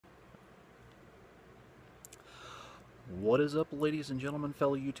What is up, ladies and gentlemen,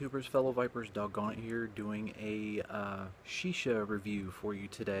 fellow YouTubers, fellow Vipers, doggone it here, doing a Shisha review for you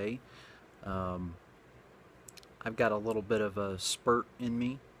today. Um, I've got a little bit of a spurt in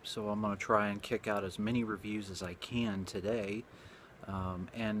me, so I'm going to try and kick out as many reviews as I can today.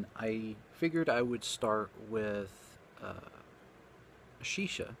 And I figured I would start with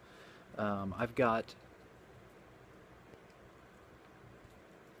Shisha. I've got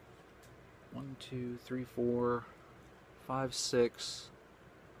 1, 2, 3, 4, 5, 6.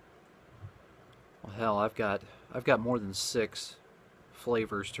 Well, hell, I've got more than 6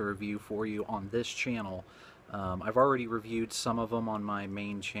 flavors to review for you on this channel. I've already reviewed some of them on my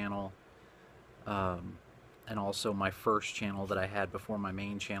main channel, and also my first channel that I had before my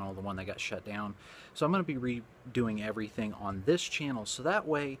main channel, the one that got shut down. So I'm going to be redoing everything on this channel, so that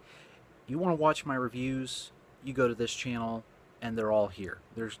way you want to watch my reviews, you go to this channel, and they're all here.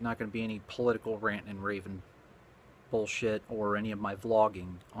 There's not going to be any political rant and raving bullshit or any of my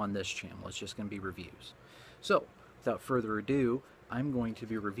vlogging on this channel. It's just going to be reviews. So, without further ado, I'm going to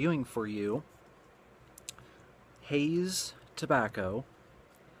be reviewing for you Haze Tobacco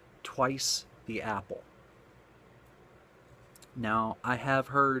Twice the Apple. Now, I have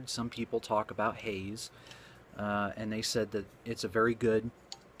heard some people talk about Haze, and they said that it's a very good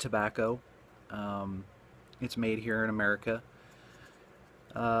tobacco. It's made here in America.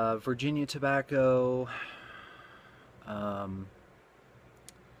 Virginia tobacco.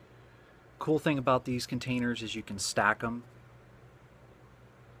 Cool thing about these containers is you can stack them.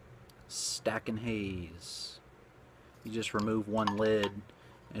 Stacking Haze. You just remove one lid.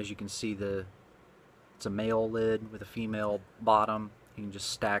 As you can see, it's a male lid with a female bottom. You can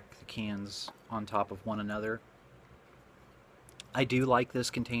just stack the cans on top of one another. I do like this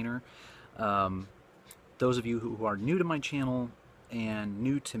container. Those of you who are new to my channel and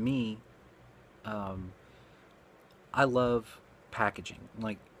new to me, I love packaging.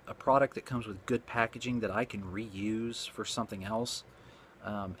 Like, a product that comes with good packaging that I can reuse for something else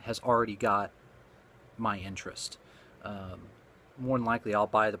has already got my interest. More than likely I'll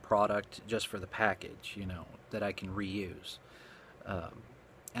buy the product just for the package, you know, that I can reuse.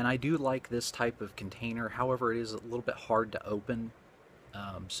 And I do like this type of container. However, it is a little bit hard to open.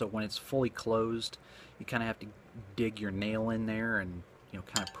 So when it's fully closed, you kind of have to dig your nail in there and, you know,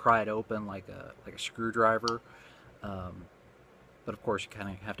 kind of pry it open like a screwdriver. But of course you kind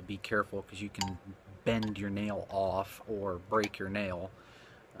of have to be careful because you can bend your nail off or break your nail,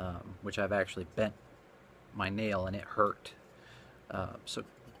 which I've actually bent my nail and it hurt. So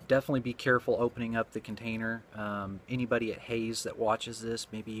definitely be careful opening up the container. Anybody at Haze that watches this,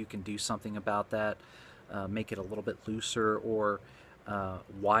 maybe you can do something about that. Make it a little bit looser, or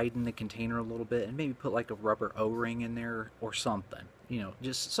widen the container a little bit and maybe put like a rubber O-ring in there or something, you know,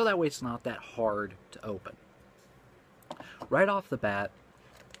 just so that way it's not that hard to open. Right off the bat,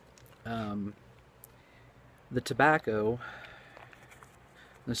 the tobacco,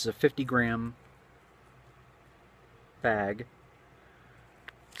 this is a 50-gram bag.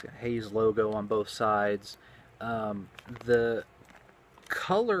 It's got Haze logo on both sides. The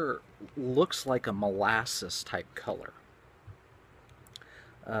color looks like a molasses type color.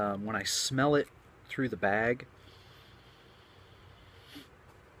 When I smell it through the bag,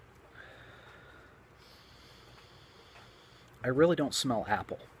 I really don't smell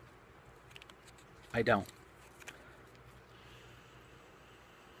apple. I don't.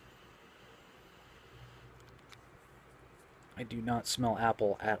 I do not smell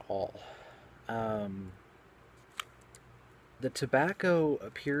apple at all. The tobacco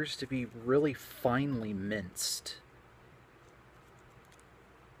appears to be really finely minced.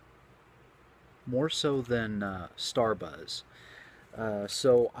 More so than Starbuzz.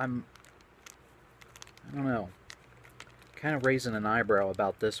 So I don't know, kind of raising an eyebrow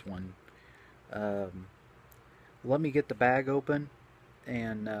about this one. Let me get the bag open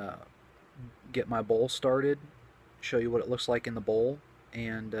and get my bowl started, show you what it looks like in the bowl,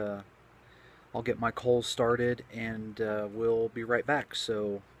 and I'll get my coals started, and we'll be right back.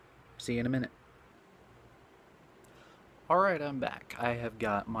 So see you in a minute. Alright, I'm back. I have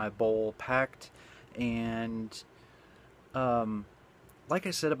got my bowl packed, and like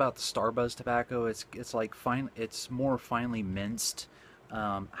I said about the Starbuzz tobacco, it's like it's more finely minced.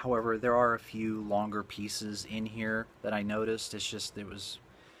 However, there are a few longer pieces in here that I noticed. It's just it was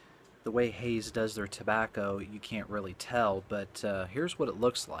the way Haze does their tobacco, you can't really tell, but here's what it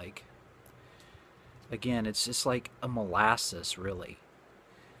looks like. Again, it's just like a molasses, really.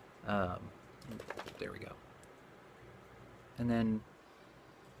 There we go. And then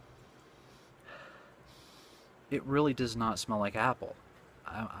it really does not smell like apple.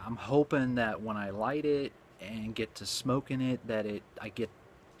 I'm hoping that when I light it and get to smoking it, that I get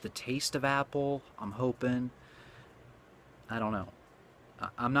the taste of apple. I'm hoping. I don't know.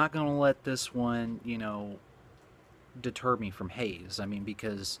 I'm not gonna let this one, deter me from Haze. I mean,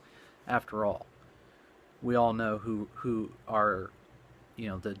 because after all, we all know who are,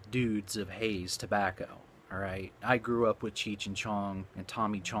 the dudes of Haze tobacco. All right, I grew up with Cheech and Chong and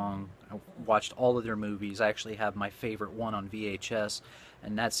Tommy Chong. I watched all of their movies. I actually have my favorite one on VHS,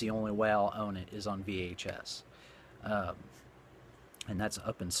 and that's the only way I'll own it is on VHS. Um, and that's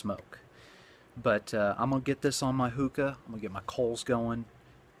Up in Smoke. But I'm gonna get this on my hookah. I'm gonna get my coals going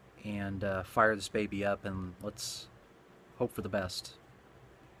and fire this baby up, and let's hope for the best.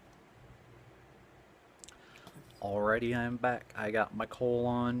 Alrighty, I'm back. I got my coal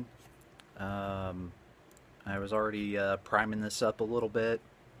on. Um, I was already priming this up a little bit,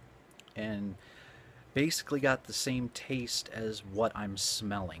 and basically got the same taste as what I'm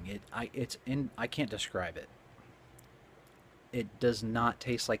smelling. I can't describe it. It does not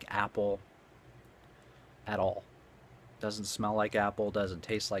taste like apple at all. Doesn't smell like apple, doesn't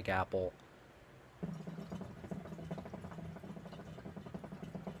taste like apple.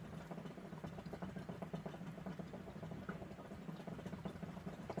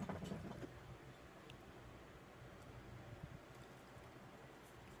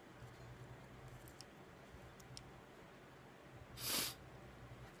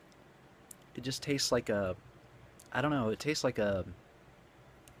 It just tastes like a, I don't know, it tastes like a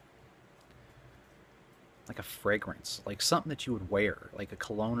fragrance, like something that you would wear, like a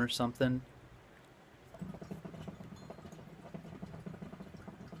cologne or something.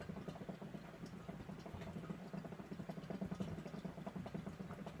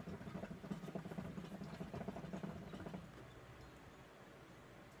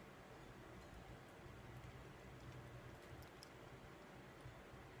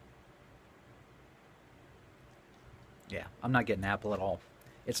 Yeah, I'm not getting apple at all.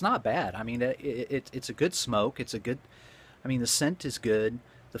 It's not bad. I mean, it's a good smoke. It's a good. I mean, the scent is good.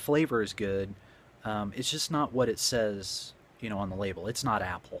 The flavor is good. It's just not what it says, on the label. It's not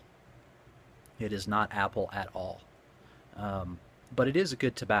apple. It is not apple at all. Um, but it is a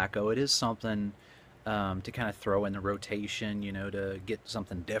good tobacco. It is something to kind of throw in the rotation, to get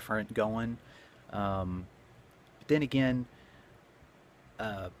something different going. But then again,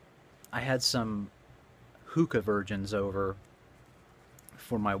 uh, I had some hookah virgins over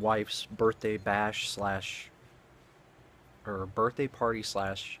for my wife's birthday bash slash or birthday party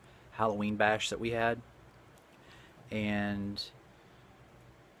slash Halloween bash that we had, and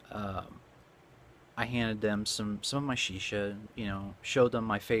um, I handed them some of my shisha. Showed them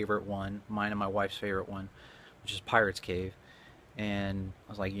my favorite one, mine and my wife's favorite one, which is Pirate's Cave, and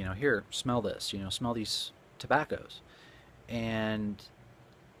I was like, here, smell this. Smell these tobaccos, and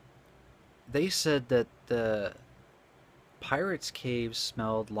they said that the Pirate's Cave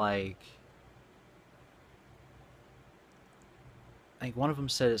smelled like one of them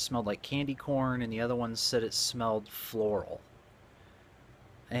said it smelled like candy corn, and the other one said it smelled floral.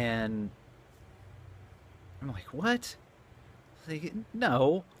 And I'm like, what? Like,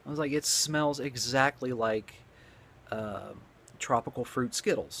 no. I was like, it smells exactly like uh, tropical fruit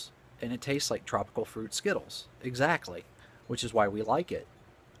Skittles, and it tastes like tropical fruit Skittles, exactly, which is why we like it.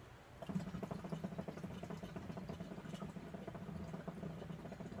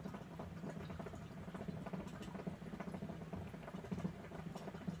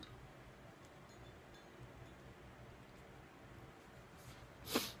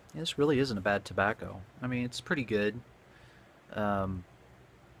 Yeah, this really isn't a bad tobacco. I mean, it's pretty good. Um,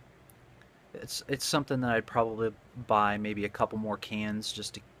 it's something that I'd probably buy maybe a couple more cans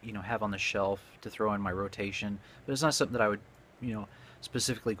just to have on the shelf to throw in my rotation. But it's not something that I would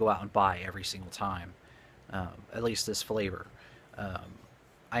specifically go out and buy every single time. At least this flavor. Um,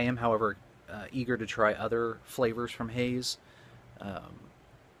 I am, however, eager to try other flavors from Haze um,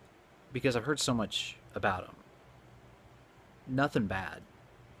 because I've heard so much about them. Nothing bad,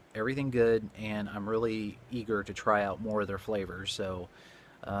 everything good, and I'm really eager to try out more of their flavors. So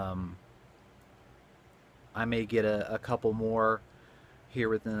um, I may get a couple more here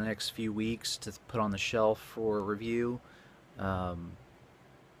within the next few weeks to put on the shelf for review. Um,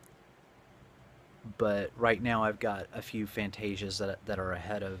 but right now I've got a few Fantasias that are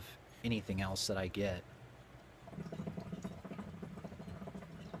ahead of anything else that I get.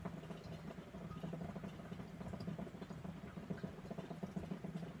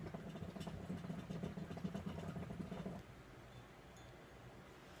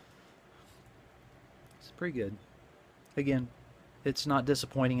 It's pretty good. Again, it's not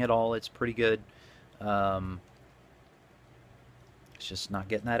disappointing at all. It's pretty good. Um, it's just not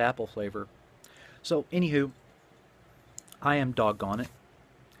getting that apple flavor. So, anywho, I am doggone it.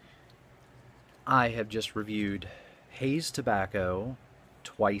 I have just reviewed Haze tobacco,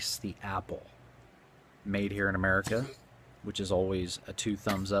 twice the apple, made here in America, which is always a 2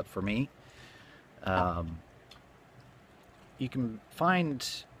 thumbs up for me. Um, you can find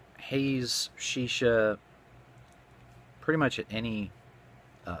Haze Shisha pretty much at any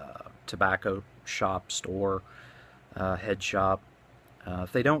tobacco shop, store, head shop.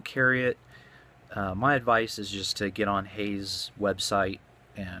 If they don't carry it, my advice is just to get on Haze website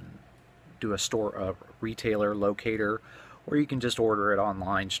and do a retailer locator, or you can just order it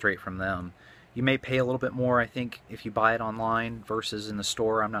online straight from them. You may pay a little bit more, I think, if you buy it online versus in the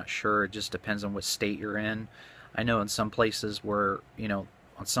store. I'm not sure. It just depends on what state you're in. I know in some places where,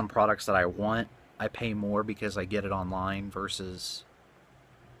 on some products that I want, I pay more because I get it online versus,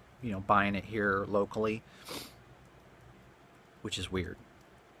 buying it here locally, which is weird.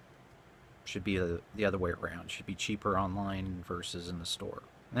 Should be the other way around. Should be cheaper online versus in the store.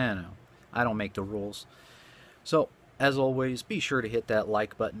 No, I don't make the rules. So, as always, be sure to hit that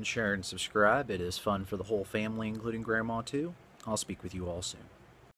like button, share, and subscribe. It is fun for the whole family, including Grandma, too. I'll speak with you all soon.